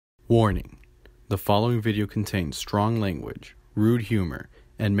Warning: the following video contains strong language, rude humor,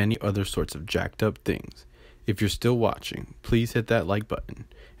 and many other sorts of jacked up things. If you're still watching, please hit that like button,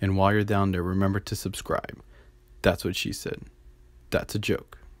 and while you're down there, remember to subscribe. That's what she said. That's a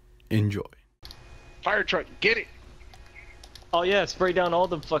joke. Enjoy. Firetruck, get it! Oh yeah, spray down all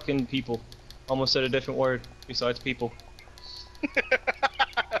the fucking people. Almost said a different word besides people.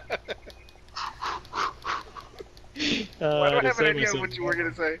 I don't have an idea what you were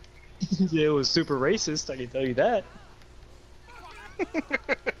gonna say. Yeah, it was super racist, I can tell you that.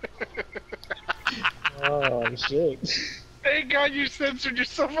 Oh shit. Thank God you censored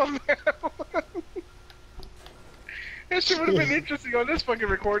yourself on that one. That shit would have been interesting on this fucking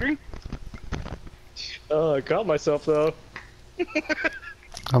recording. Oh, I caught myself though.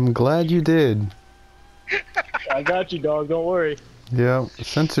 I'm glad you did. I got you, dog, don't worry. Yeah,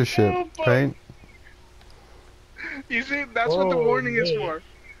 censorship, right? You see, that's what the warning is for.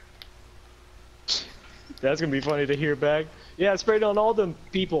 That's gonna be funny to hear back. Yeah, I sprayed on all them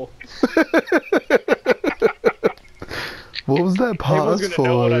people. What was that pause Everyone's gonna for?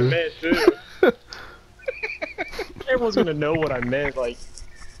 know what I meant, too. Everyone's gonna know what I meant, like,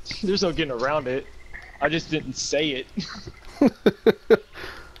 there's no getting around it. I just didn't say it.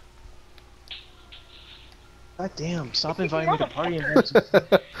 God damn, stop inviting me to party and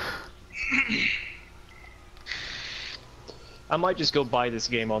I might just go buy this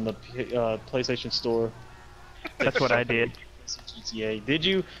game on the PlayStation Store. That's what I did. GTA. Did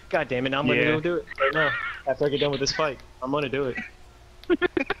you? God damn it, now I'm gonna go do it right now. After I get done with this fight, I'm gonna do it.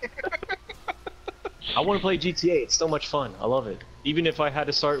 I wanna play GTA, it's so much fun. I love it. Even if I had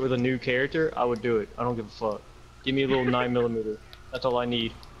to start with a new character, I would do it. I don't give a fuck. Give me a little 9mm. That's all I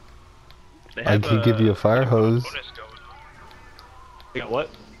need. I could give you a fire hose. Wait,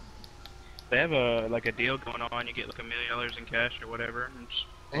 what? They have a deal going on. You get like $1 million in cash or whatever. And just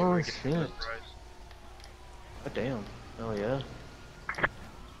Oh shit. God damn. Oh yeah.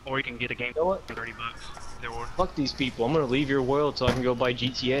 Or you can get a game You know what? for $30. Either or. Fuck these people. I'm gonna leave your world so I can go buy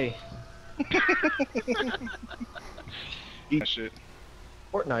GTA. That shit.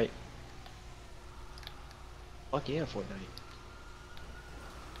 Fortnite. Fuck yeah, Fortnite.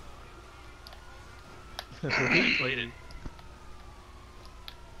 Played it.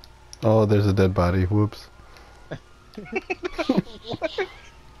 Oh, there's a dead body. Whoops.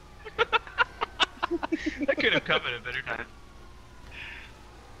 That could have come at a better time.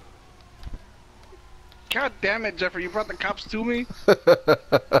 God damn it, Jeffrey, you brought the cops to me? You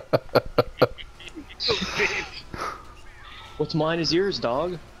bitch. What's mine is yours,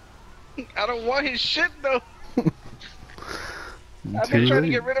 dog. I don't want his shit though. I've been trying to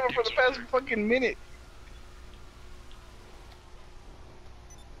get rid of him for the past fucking minute.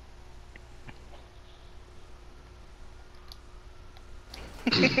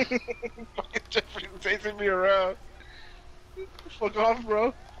 Fucking Jeffrey's chasing me around. Fuck off,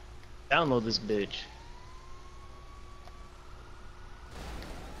 bro. Download this bitch.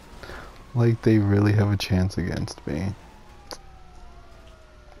 Like they really have a chance against me.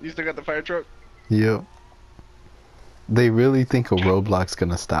 You still got the fire truck? Yep. They really think a Roblox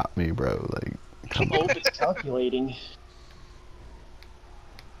gonna stop me, bro. Like, come on. Oh, it's calculating.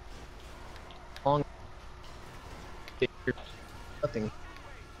 Long. Nothing.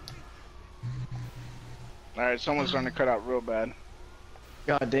 Alright, someone's starting to cut out real bad.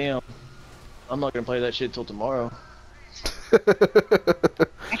 God damn. I'm not gonna play that shit till tomorrow. I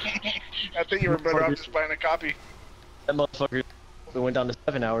think you were better off just buying a copy. That motherfucker went down to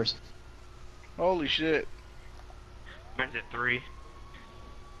 7 hours. Holy shit. Mine's at 3.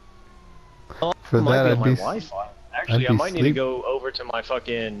 Oh, For it might that, be on I'd my be Wi-Fi. Actually, I be might need to go over to my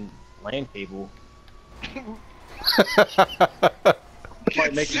fucking LAN cable.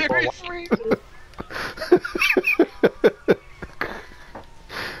 Might make it more Seriously?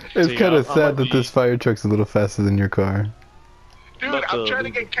 It's See, kind of I sad might that this fire truck's a little faster than your car. Dude, But, I'm trying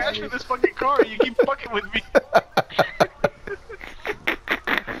to get cash for this fucking car. You keep fucking with me.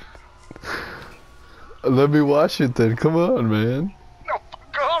 Let me watch it then. Come on, man. No,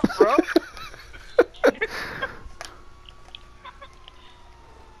 fuck off, bro.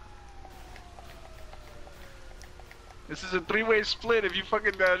 This is a three-way split. If you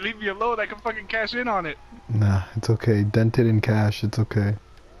fucking leave me alone, I can fucking cash in on it. Nah, it's okay. Dented in cash. It's okay.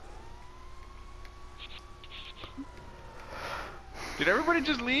 Did everybody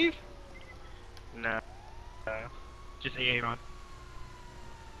just leave? No. Just Aaron.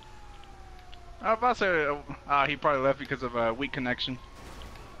 I was about to say, he probably left because of a weak connection.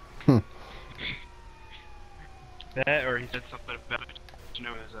 That, or he said something about it. You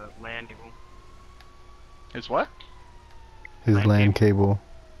know, as a land cable. It's what? His LAN LAN cable.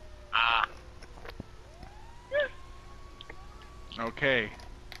 Okay.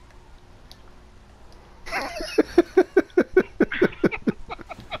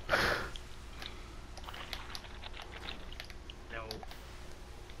 No.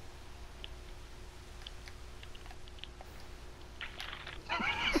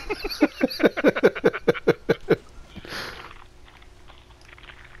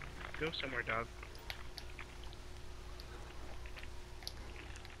 Go somewhere, dog.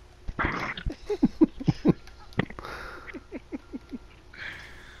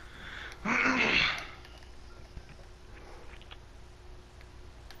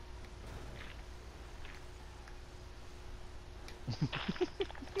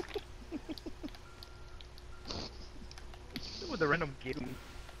 With the random giddy.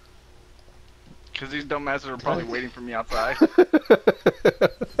 Because these dumbasses are probably waiting for me outside.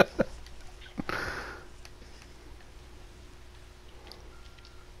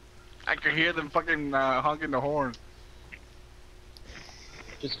 I could hear them fucking honking the horn.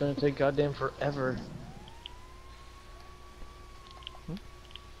 It's gonna take goddamn forever.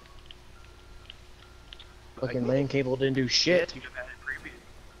 Fucking LAN cable didn't do shit. You have had it previous.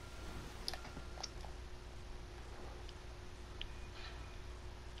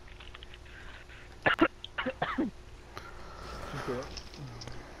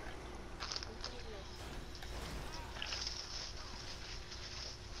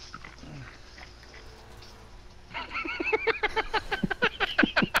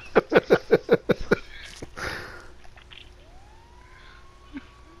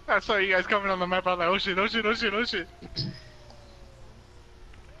 I saw you guys coming on the map. I was like, oh shit, oh shit, oh shit, oh shit.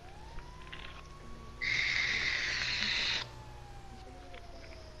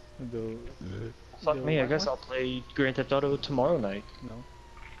 Fuck me, I guess I'll play Grand Theft Auto tomorrow night. No.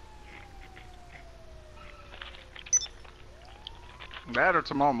 That or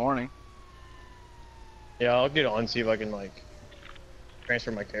tomorrow morning. Yeah, I'll get on, see if I can, like,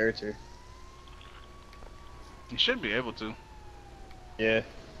 transfer my character. You should be able to. Yeah.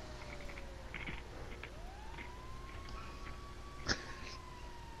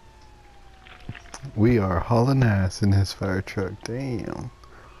 We are hauling ass in his fire truck. Damn.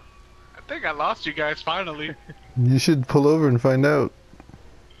 I think I lost you guys finally. You should pull over and find out.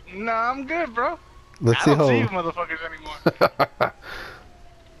 Nah, I'm good, bro. Let's I see don't see you how. motherfuckers anymore.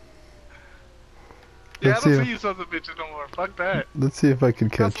 Yeah, I Let's see don't if- see you sons of bitches no more. Fuck that. Let's see if I can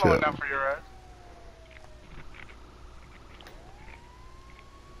I'm catch slowing down up. for your ass.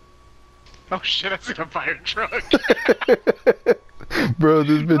 Oh shit, I see a fire truck. Bro,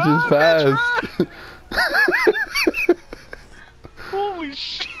 this bitch is Run, fast. bitch, Holy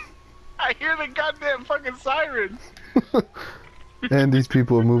shit. I hear the goddamn fucking sirens. And these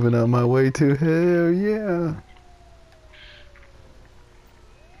people are moving out my way too. Hell yeah.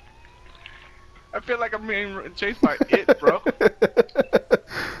 I feel like I'm being chased by it, bro.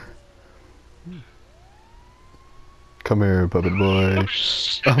 Come here, puppet boy. Oh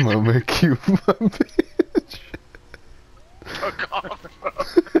shit. I'm gonna make you my bitch. Fuck off, bro.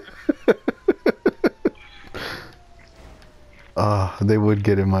 Ah, they would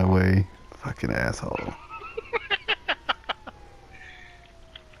get in my way. Fucking asshole.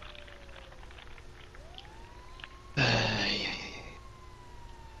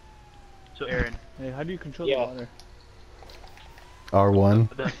 So Aaron, Hey, how do you control Yeah. the water?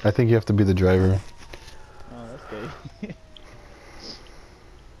 R1. I think you have to be the driver. Oh, that's gay.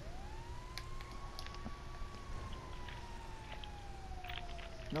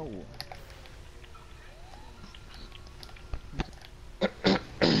 No.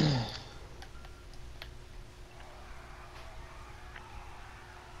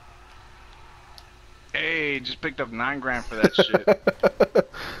 Hey, just picked up $9 grand for that shit.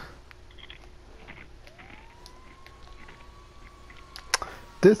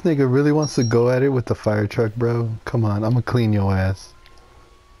 This nigga really wants to go at it with the fire truck, bro. Come on, I'm gonna clean your ass.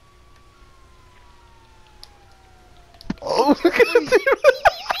 Oh, look at him.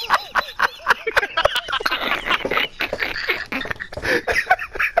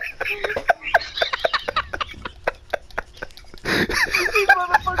 These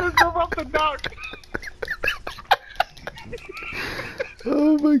motherfuckers drove off the dock.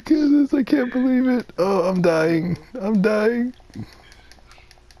 Oh my goodness, I can't believe it. Oh, I'm dying. I'm dying.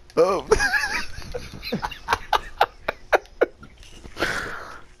 Oh.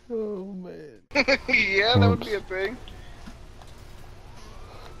 Oh man. Yeah, that would be a thing.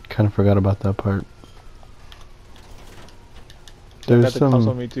 Kind of forgot about that part. Got There's the cops on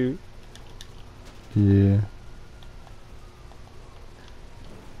some. me too. Yeah.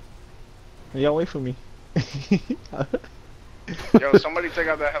 Y'all wait for me. Yo, somebody take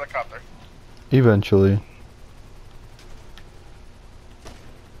out that helicopter. Eventually.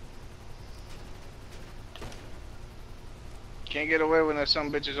 get away when there's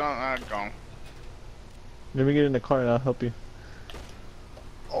some bitches on. Gone. Let me get in the car and I'll help you.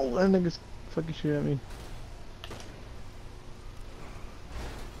 Oh, that nigga's fucking shooting at me.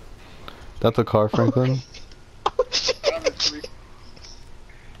 That's a car, Franklin. Obviously.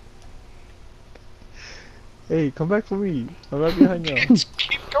 Hey, come back for me. I'm right behind you. Just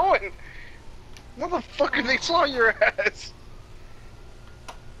keep going. Motherfucker, they saw your ass.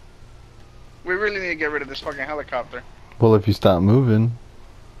 We really need to get rid of this fucking helicopter. Well, if you stop moving.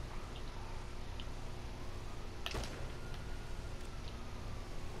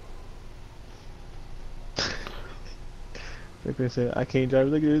 Like I said, I can't drive.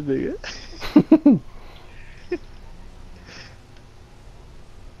 Look at this nigga.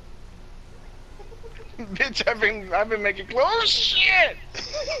 Bitch, I've been making clothes. Shit.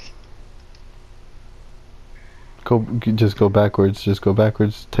 Just go backwards. Just go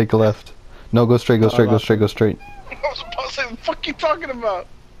backwards. Take a left. No, go straight. Go straight. Go straight. Go straight. I was supposed to say, what the fuck you talking about?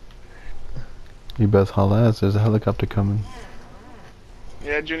 You best haul ass. There's a helicopter coming.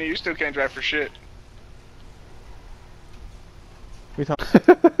 Yeah, Junior, you still can't drive for shit. We talk.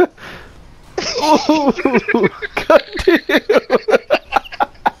 Oh, God damn.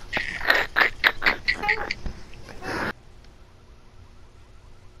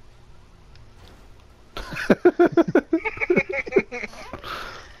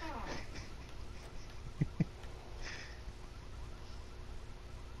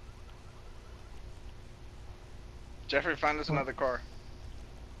 Jeffrey, find us another car.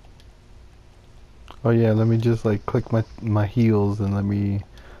 Oh yeah, let me just like click my heels and let me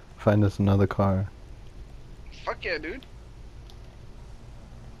find us another car. Fuck yeah, dude.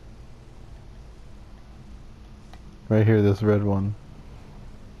 Right here, this red one.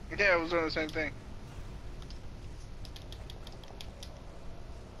 Yeah, I was doing the same thing.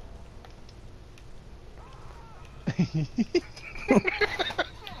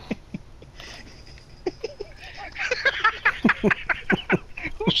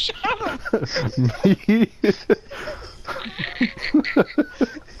 Who shot him? Me?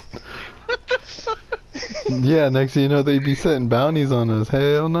 Yeah, next thing you know, they be setting bounties on us.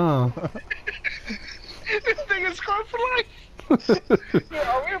 Hell no. This thing is scarred for life. Yo,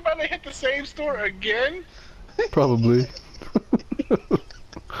 are we about to hit the same store again? Probably. Oh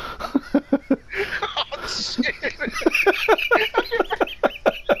shit! Dude,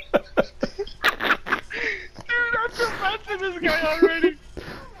 I feel bad for this guy already.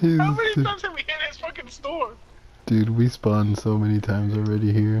 How many times have we hit his fucking store? Dude, we spawned so many times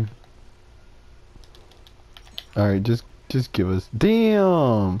already here. Alright, just give us.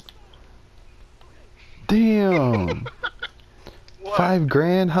 Damn! Damn! What? $5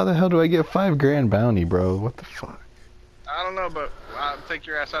 grand? How the hell do I get $5 grand bounty, bro? What the fuck? I don't know, but I'll take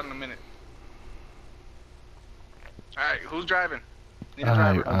your ass out in a minute. Alright, who's driving? Need a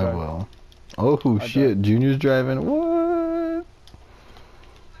driver. I will. Oh shit, Junior's driving. What?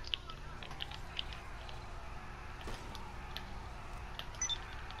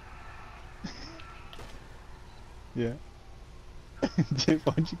 Yeah. Jay,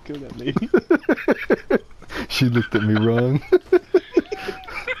 why'd you kill that lady? She looked at me wrong.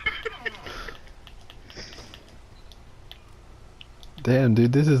 Damn,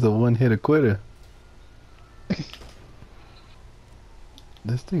 dude, this is a one-hit quitter.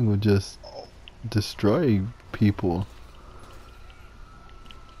 This thing will just destroy people.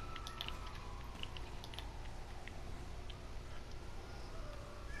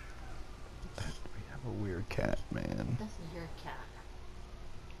 We have a weird cat, man. This is your cat.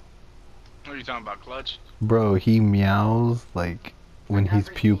 What are you talking about, Clutch? Bro, he meows like when he's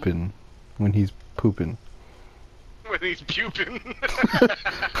puping. When he's pooping. When he's puping.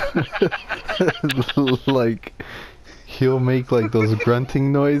 Like, he'll make like those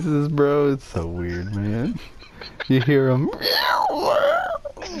grunting noises, bro. It's so weird, man. You hear him.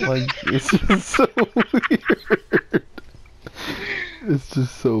 Like, it's just so weird. It's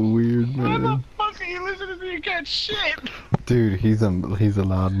just so weird, Why the man. fuck are you listening to your cat shit? Dude, he's a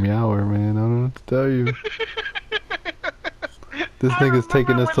loud meower, man. I don't know what to tell you. This nigga's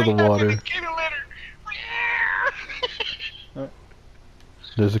taking us to the water.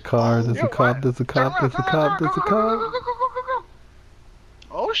 There's a car, there's a cop, there's a cop, there's a cop, there's a cop.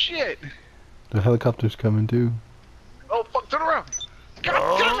 Oh shit! The helicopter's coming too. Oh fuck, turn around!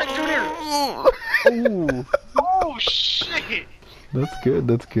 God damn it, Junior! Ooh. Oh shit! That's good,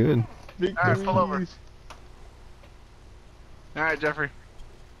 that's good. Alright, pull over. Alright, Jeffrey.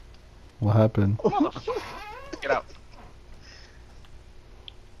 What happened? Get out.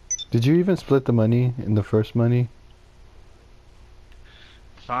 Did you even split the money in the first money?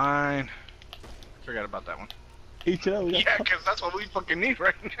 Fine. Forgot about that one. Eat it up. We got Yeah, because that's what we fucking need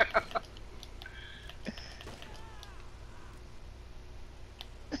right now.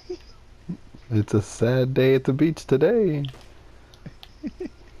 It's a sad day at the beach today.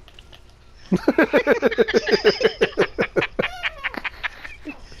 Give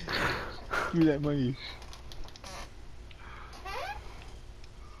me that money.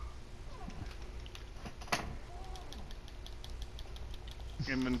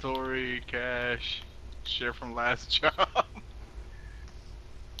 Inventory, cash, share from last job.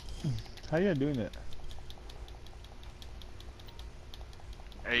 How you doing that?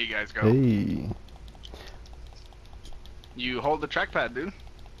 There you guys go. Hey. You hold the trackpad, dude.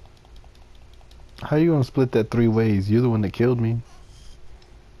 How you gonna split that 3 ways? You're the one that killed me.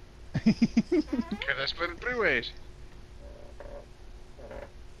 Because I split it 3 ways.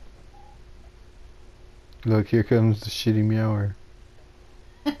 Look, here comes the shitty meower.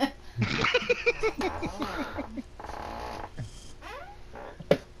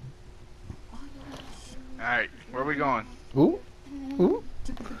 Alright, where are we going? Ooh. Ooh.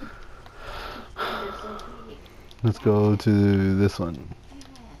 Let's go to this one.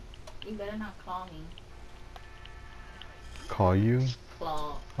 You better not call me. Call you?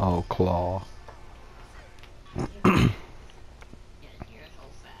 Claw. Oh, Claw. Yeah, you're so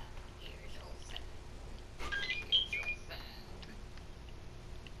fat. You're so fat. You're so fat.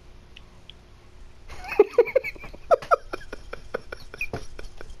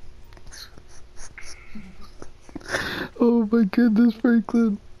 Oh my goodness,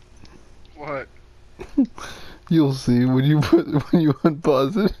 Franklin. What? You'll see when you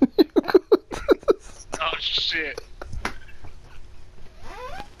unpause it. You go to the Oh shit.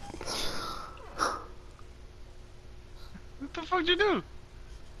 What the fuck did you do?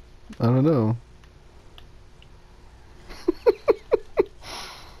 I don't know.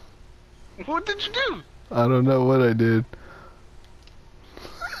 What did you do? I don't know what I did.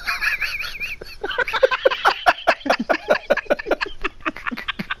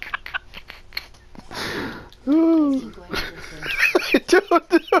 Oh. I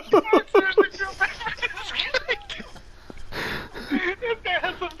don't know. I seriously feel bad for this guy. This guy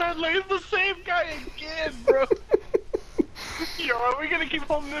has some bad luck. It's the same guy again, bro. Yo, are we gonna keep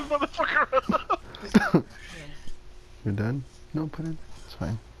holding this motherfucker up? You're done? No, put it. It's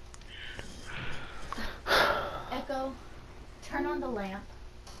fine. Echo, turn on the lamp.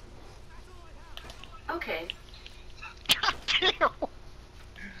 Okay. God damn.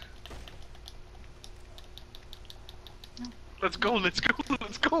 Let's go, let's go,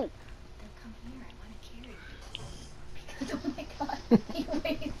 let's go. Then come here, I want to carry you. Oh my god, he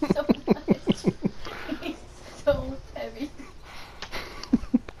weighs so much. He's so heavy.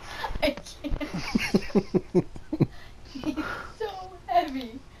 I can't. He's so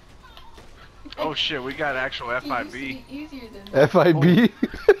heavy. Oh shit, we got actual He used to FIB. be easier than that. FIB?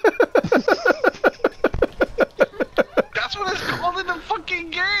 That's what it's called in the fucking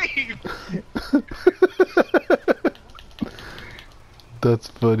game! That's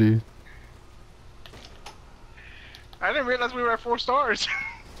funny. I didn't realize we were at 4 stars.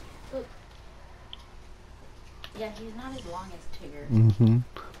 Yeah, he's not as long as Tigger. Mm-hmm.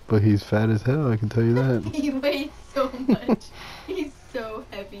 But he's fat as hell, I can tell you that. He weighs so much. He's so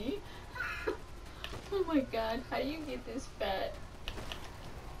heavy. Oh my god, how do you get this fat?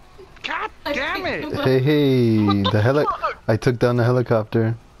 God damn it! Hey, hey, fuck? I took down the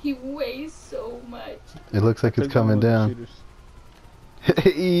helicopter. He weighs so much. It looks like it's coming down.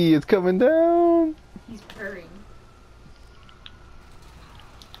 Hey, it's coming down. He's purring.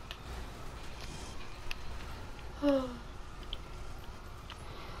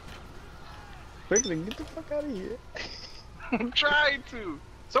 Franklin, get the fuck out of here. I'm trying to.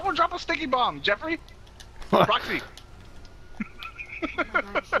 Someone drop a sticky bomb, Jeffrey. Roxy. Oh my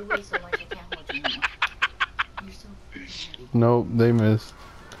gosh, you weigh so much, I can't hold you now. You're so heavy. Nope, they missed.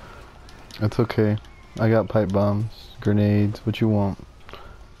 That's okay. I got pipe bombs, grenades, what you want.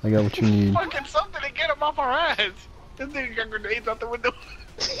 I got what you need. Fucking something to get him off our ass. This nigga got grenades out the window.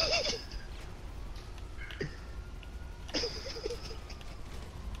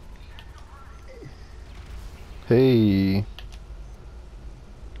 Hey.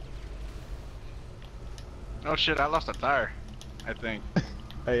 Oh shit, I lost a tire. I think.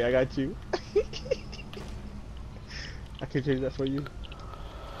 Hey, I got you. I can change that for you.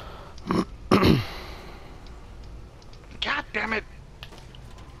 God damn it.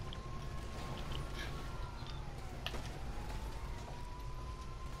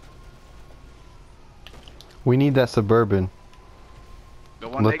 We need that Suburban. The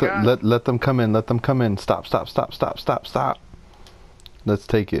one they got? Let them come in, let them come in. Stop, stop, stop, stop, stop, stop. Let's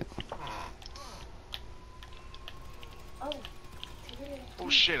take it.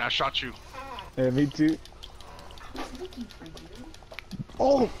 shit, I shot you. Yeah, me too. He's looking for you.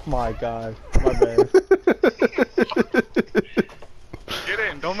 Oh my god. My bad. Get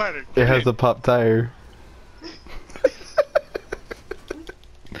in, don't matter. It Get has in. a pop tire.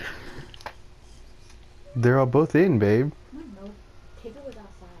 They're all both in, babe. No, Tigger was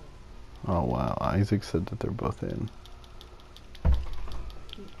outside. Oh wow, Isaac said that they're both in. I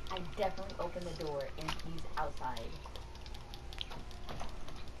definitely opened the door and he's outside.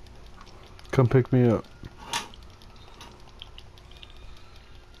 Come pick me up.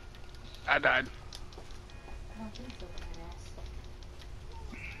 I died. I don't think so,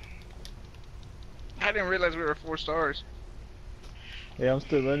 badass. I didn't realize we were 4 stars. Yeah, I'm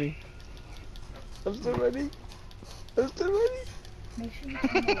still ready. I'm still ready. I'm still ready. Make sure you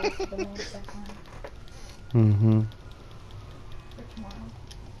turn the rest of the lights back on Mm-hmm. for tomorrow.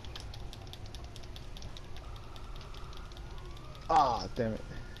 Ah, damn it.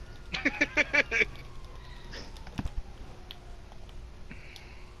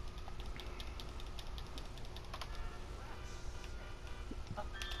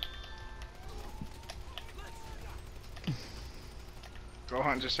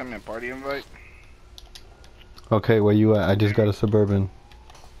 Gohan just sent me a party invite. Okay, where you at? I just got a Suburban.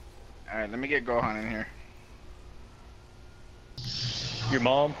 Alright, let me get Gohan in here. Your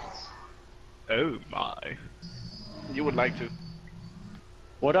mom? Oh my. You would like to,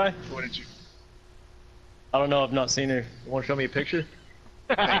 Would I? wouldn't you? I don't know. I've not seen her. You want to show me a picture?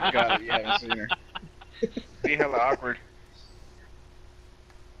 Thank God you haven't seen her. Be hella awkward.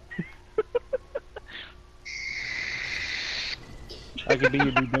 I could be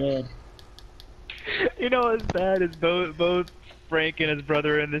your new dad. You know what's bad is both Frank and his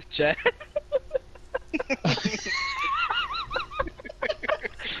brother in this chat.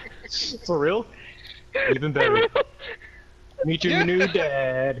 For real? Even better. Meet your new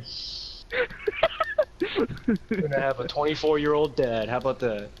dad. You're gonna have a 24-year-old dad. How about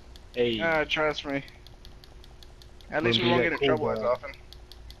that? Hey. Trust me. At least we Wouldn't won't be get in that trouble cool, as bro. often.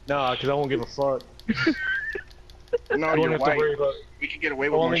 Nah, because I won't give a fuck. No, You you're wouldn't have to white. worry about. We could get away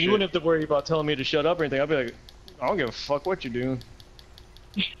with Well, I more mean, you shit. wouldn't have to worry about telling me to shut up or anything. I'd be like, I don't give a fuck what you're doing.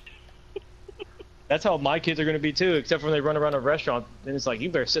 That's how my kids are gonna be too, except for when they run around a restaurant. Then it's like, you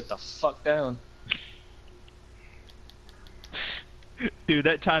better sit the fuck down. Dude,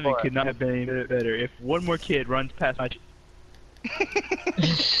 that timing Alright. could not have been any bit better. If one more kid runs past my...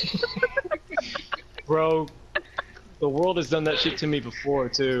 Bro, the world has done that shit to me before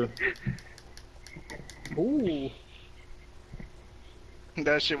too. Ooh.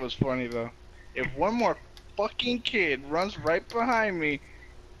 That shit was funny though. If one more fucking kid runs right behind me.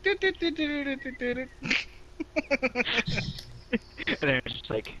 And then it's just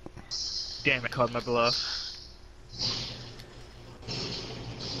like, damn, I called my bluff.